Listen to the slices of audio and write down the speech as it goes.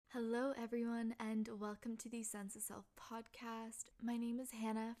Hello, everyone, and welcome to the Sense of Self podcast. My name is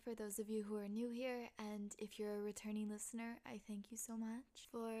Hannah, for those of you who are new here, and if you're a returning listener, I thank you so much.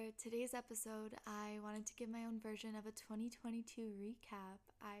 For today's episode, I wanted to give my own version of a 2022 recap.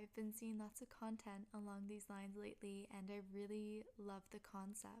 I've been seeing lots of content along these lines lately, and I really love the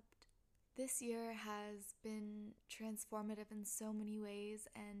concept. This year has been transformative in so many ways,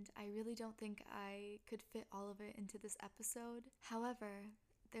 and I really don't think I could fit all of it into this episode. However,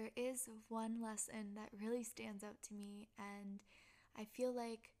 there is one lesson that really stands out to me, and I feel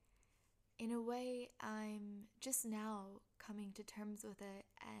like in a way I'm just now coming to terms with it,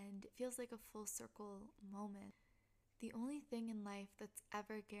 and it feels like a full circle moment. The only thing in life that's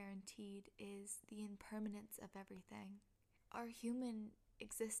ever guaranteed is the impermanence of everything. Our human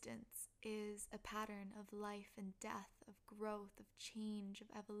existence is a pattern of life and death, of growth, of change, of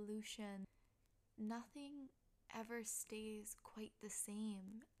evolution. Nothing ever stays quite the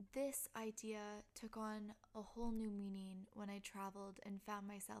same. This idea took on a whole new meaning when I traveled and found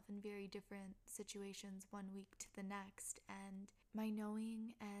myself in very different situations one week to the next, and my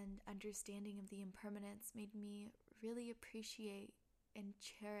knowing and understanding of the impermanence made me really appreciate and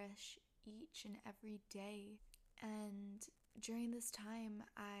cherish each and every day. And during this time,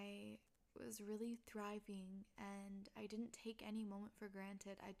 I was really thriving, and I didn't take any moment for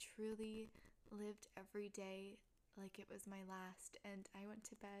granted. I truly lived every day like it was my last, and I went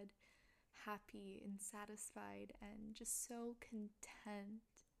to bed happy and satisfied and just so content.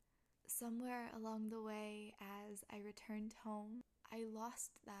 Somewhere along the way, as I returned home, I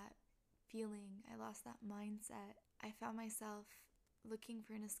lost that feeling, I lost that mindset. I found myself looking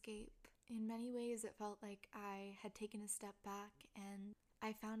for an escape. In many ways, it felt like I had taken a step back, and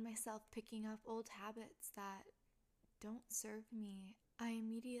I found myself picking up old habits that don't serve me. I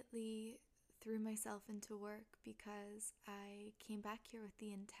immediately threw myself into work because I came back here with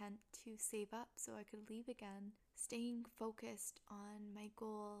the intent to save up so I could leave again. Staying focused on my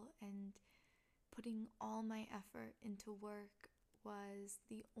goal and putting all my effort into work was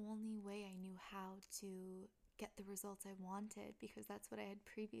the only way I knew how to get the results I wanted, because that's what I had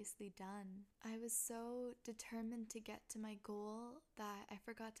previously done. I was so determined to get to my goal that I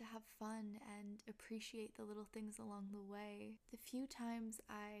forgot to have fun and appreciate the little things along the way. The few times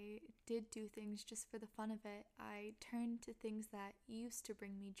I did do things just for the fun of it, I turned to things that used to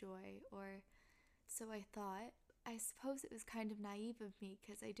bring me joy, or so I thought. I suppose it was kind of naive of me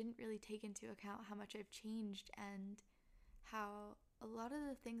because I didn't really take into account how much I've changed and how a lot of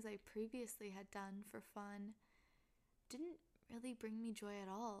the things I previously had done for fun didn't really bring me joy at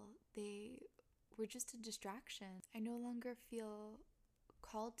all. They were just a distraction. I no longer feel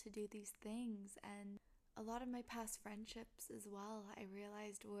called to do these things, and a lot of my past friendships as well, I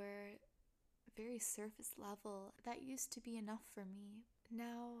realized were very surface level. That used to be enough for me.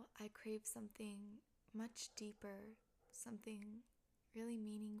 Now I crave something much deeper, something really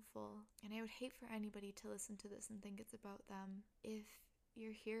meaningful, and I would hate for anybody to listen to this and think it's about them. If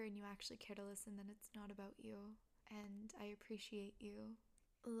you're here and you actually care to listen, then it's not about you, and I appreciate you.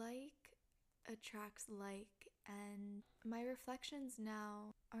 Like attracts like, and my reflections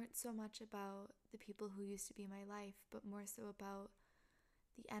now aren't so much about the people who used to be my life, but more so about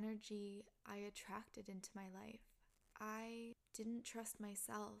the energy I attracted into my life. I didn't trust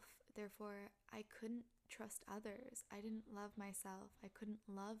myself, therefore I couldn't trust others. I didn't love myself, I couldn't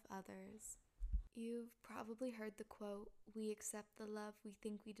love others. You've probably heard the quote, "We accept the love we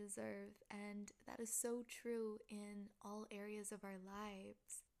think we deserve," and that is so true in all areas of our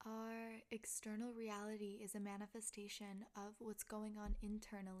lives. Our external reality is a manifestation of what's going on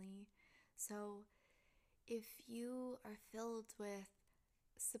internally. So if you are filled with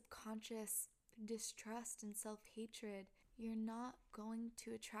subconscious distrust and self-hatred, you're not going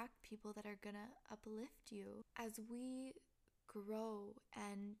to attract people that are gonna uplift you. As we grow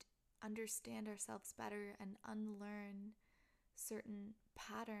and understand ourselves better and unlearn certain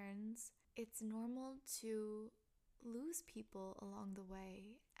patterns, it's normal to lose people along the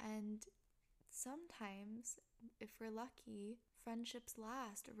way. And sometimes, if we're lucky, friendships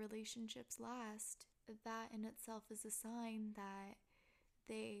last, relationships last. That in itself is a sign that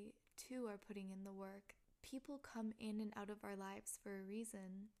they too are putting in the work. People come in and out of our lives for a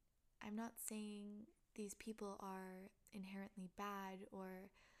reason. I'm not saying these people are inherently bad or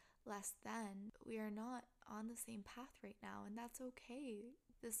less than. We are not on the same path right now, and that's okay.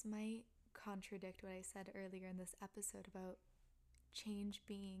 This might contradict what I said earlier in this episode about change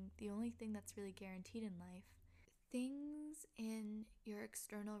being the only thing that's really guaranteed in life. Things in your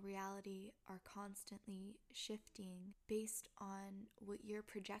external reality are constantly shifting based on what you're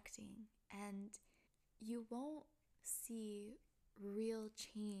projecting, and you won't see real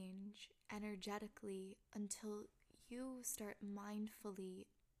change energetically until you start mindfully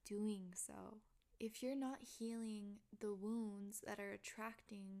doing so. If you're not healing the wounds that are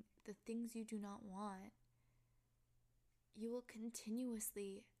attracting the things you do not want, you will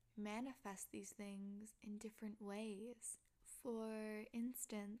continuously manifest these things in different ways. For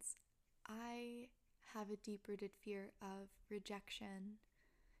instance, I have a deep-rooted fear of rejection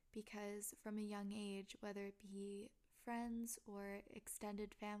because from a young age, whether it be friends or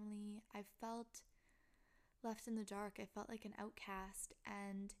extended family, I felt left in the dark. I felt like an outcast,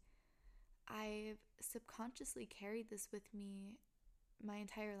 and I've subconsciously carried this with me my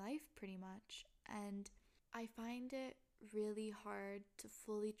entire life pretty much. And I find it really hard to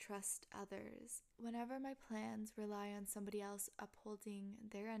fully trust others. Whenever my plans rely on somebody else upholding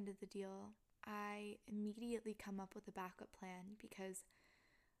their end of the deal, I immediately come up with a backup plan because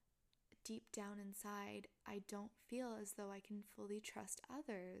deep down inside, I don't feel as though I can fully trust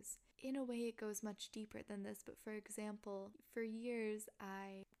others. In a way, it goes much deeper than this, but for example, for years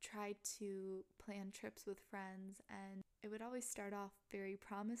I tried to plan trips with friends, and it would always start off very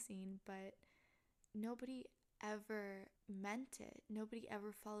promising, but nobody ever meant it. Nobody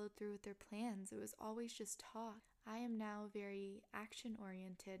ever followed through with their plans. It was always just talk. I am now very action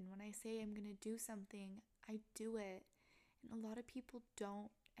oriented, and when I say I'm going to do something, I do it. And a lot of people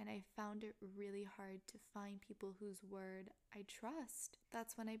don't, and I found it really hard to find people whose word I trust.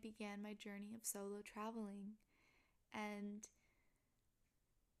 That's when I began my journey of solo traveling. And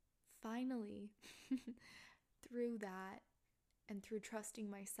finally, through that and through trusting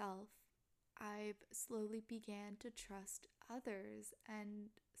myself, I've slowly began to trust others, and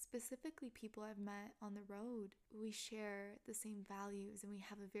specifically people I've met on the road. We share the same values and we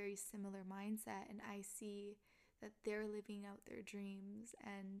have a very similar mindset, and I see that they're living out their dreams,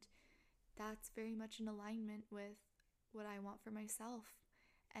 and that's very much in alignment with what I want for myself.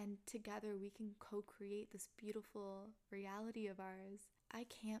 And together we can co-create this beautiful reality of ours. I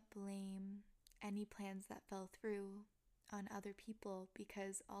can't blame any plans that fell through on other people,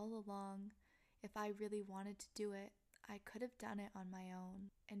 because all along, if I really wanted to do it, I could have done it on my own.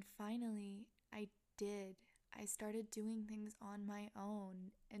 And finally, I did. I started doing things on my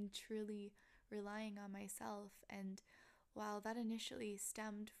own and truly relying on myself. And while that initially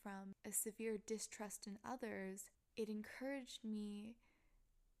stemmed from a severe distrust in others, it encouraged me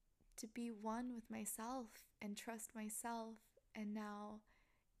to be one with myself and trust myself. And now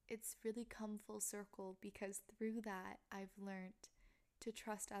it's really come full circle, because through that I've learned to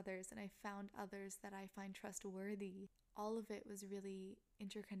trust others, and I found others that I find trustworthy. All of it was really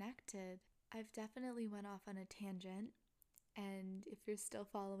interconnected. I've definitely went off on a tangent, and if you're still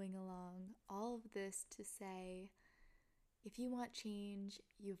following along, all of this to say, if you want change,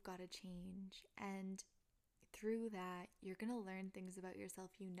 you've got to change. And through that, you're going to learn things about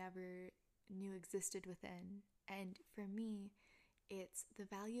yourself you never knew existed within. And for me, it's the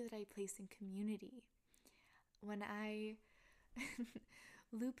value that I place in community. When I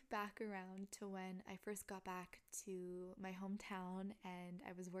loop back around to when I first got back to my hometown and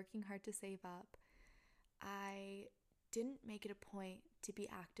I was working hard to save up, I didn't make it a point to be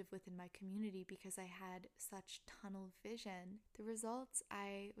active within my community because I had such tunnel vision. The results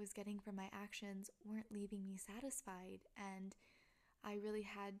I was getting from my actions weren't leaving me satisfied, and I really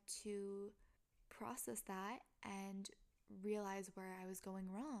had to process that and realize where I was going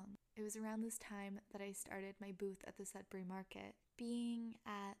wrong. It was around this time that I started my booth at the Sudbury Market. Being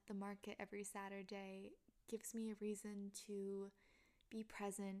at the market every Saturday gives me a reason to be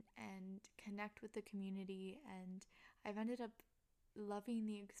present and connect with the community, and I've ended up loving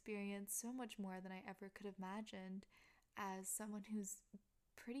the experience so much more than I ever could have imagined as someone who's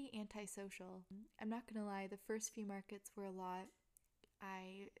pretty antisocial. I'm not gonna lie, the first few markets were a lot.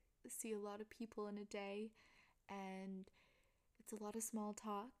 I see a lot of people in a day, and it's a lot of small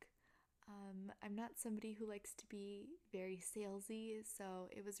talk. I'm not somebody who likes to be very salesy, so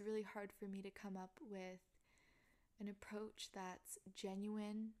it was really hard for me to come up with an approach that's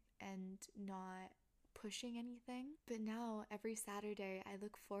genuine and not pushing anything. But now, every Saturday, I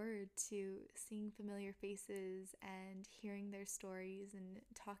look forward to seeing familiar faces and hearing their stories and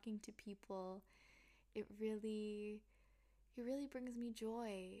talking to people. It really brings me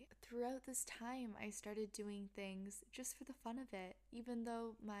joy. Throughout this time, I started doing things just for the fun of it. Even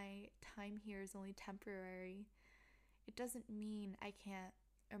though my time here is only temporary, it doesn't mean I can't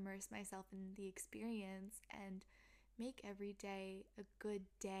immerse myself in the experience and make every day a good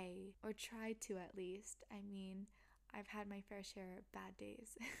day, or try to at least. I mean, I've had my fair share of bad days,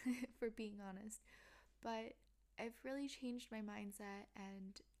 for being honest, but I've really changed my mindset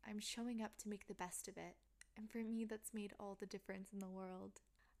and I'm showing up to make the best of it. And for me, that's made all the difference in the world.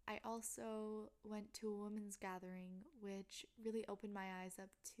 I also also went to a women's gathering, which really opened my eyes up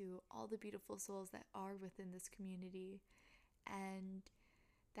to all the beautiful souls that are within this community. And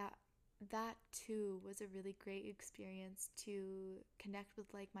that too was a really great experience to connect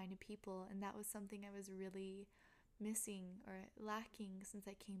with like-minded people, and that was something I was really missing or lacking since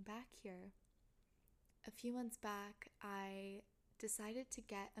I came back here. A few months back, I decided to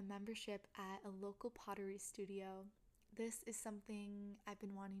get a membership at a local pottery studio. This is something I've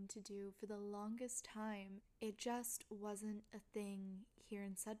been wanting to do for the longest time. It just wasn't a thing here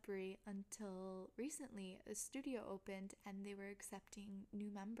in Sudbury until recently. A studio opened and they were accepting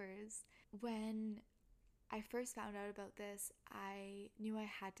new members. When I first found out about this, I knew I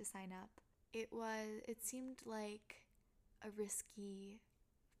had to sign up. It seemed like a risky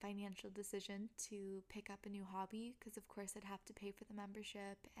financial decision to pick up a new hobby because of course I'd have to pay for the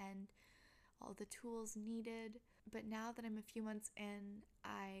membership and all the tools needed. But now that I'm a few months in,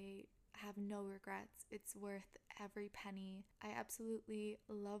 I have no regrets. It's worth every penny. I absolutely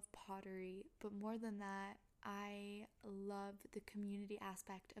love pottery, but more than that, I love the community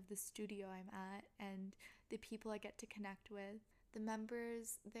aspect of the studio I'm at and the people I get to connect with. The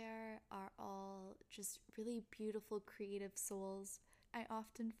members there are all just really beautiful, creative souls. I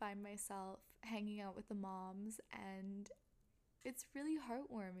often find myself hanging out with the moms, and it's really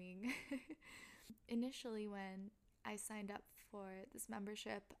heartwarming. Initially, when I signed up for this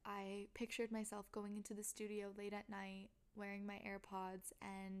membership, I pictured myself going into the studio late at night, wearing my AirPods,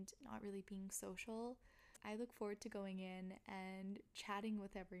 and not really being social. I look forward to going in and chatting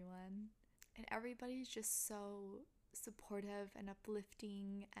with everyone. And everybody's just so supportive and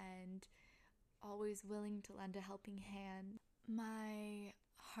uplifting and always willing to lend a helping hand. My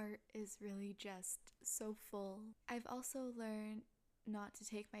heart is really just so full. I've also learned not to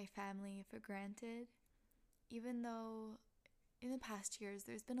take my family for granted, even though in the past years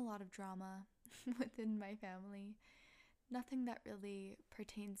there's been a lot of drama within my family. Nothing that really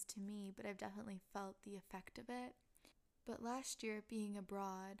pertains to me, but I've definitely felt the effect of it. But last year, being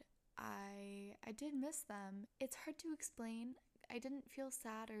abroad, I did miss them. It's hard to explain. I didn't feel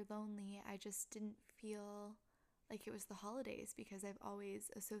sad or lonely. I just didn't feel like it was the holidays because I've always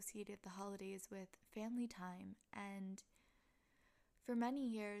associated the holidays with family time. And for many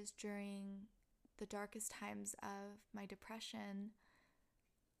years during the darkest times of my depression,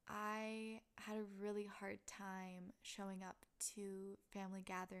 I had a really hard time showing up to family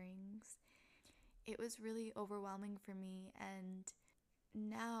gatherings. It was really overwhelming for me, and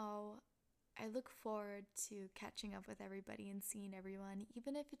now I look forward to catching up with everybody and seeing everyone.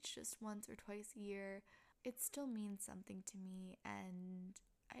 Even if it's just once or twice a year, it still means something to me, and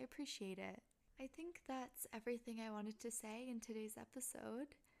I appreciate it. I think that's everything I wanted to say in today's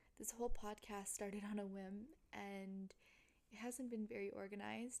episode. This whole podcast started on a whim, and it hasn't been very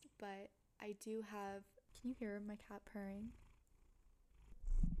organized, but I do have... Can you hear my cat purring?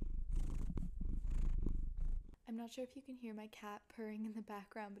 I'm not sure if you can hear my cat purring in the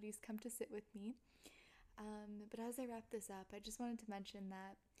background, but he's come to sit with me. But as I wrap this up, I just wanted to mention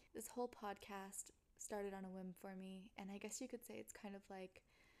that this whole podcast started on a whim for me, and I guess you could say it's kind of like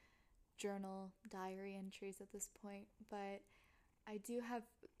journal, diary entries at this point, but I do have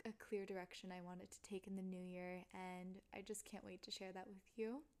a clear direction I wanted to take in the new year, and I just can't wait to share that with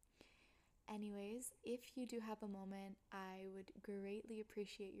you. Anyways, if you do have a moment, I would greatly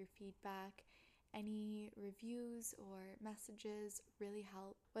appreciate your feedback. Any reviews or messages really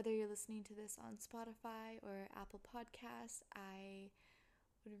help. Whether you're listening to this on Spotify or Apple Podcasts, I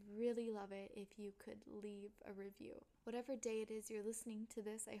would really love it if you could leave a review. Whatever day it is you're listening to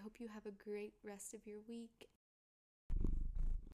this, I hope you have a great rest of your week,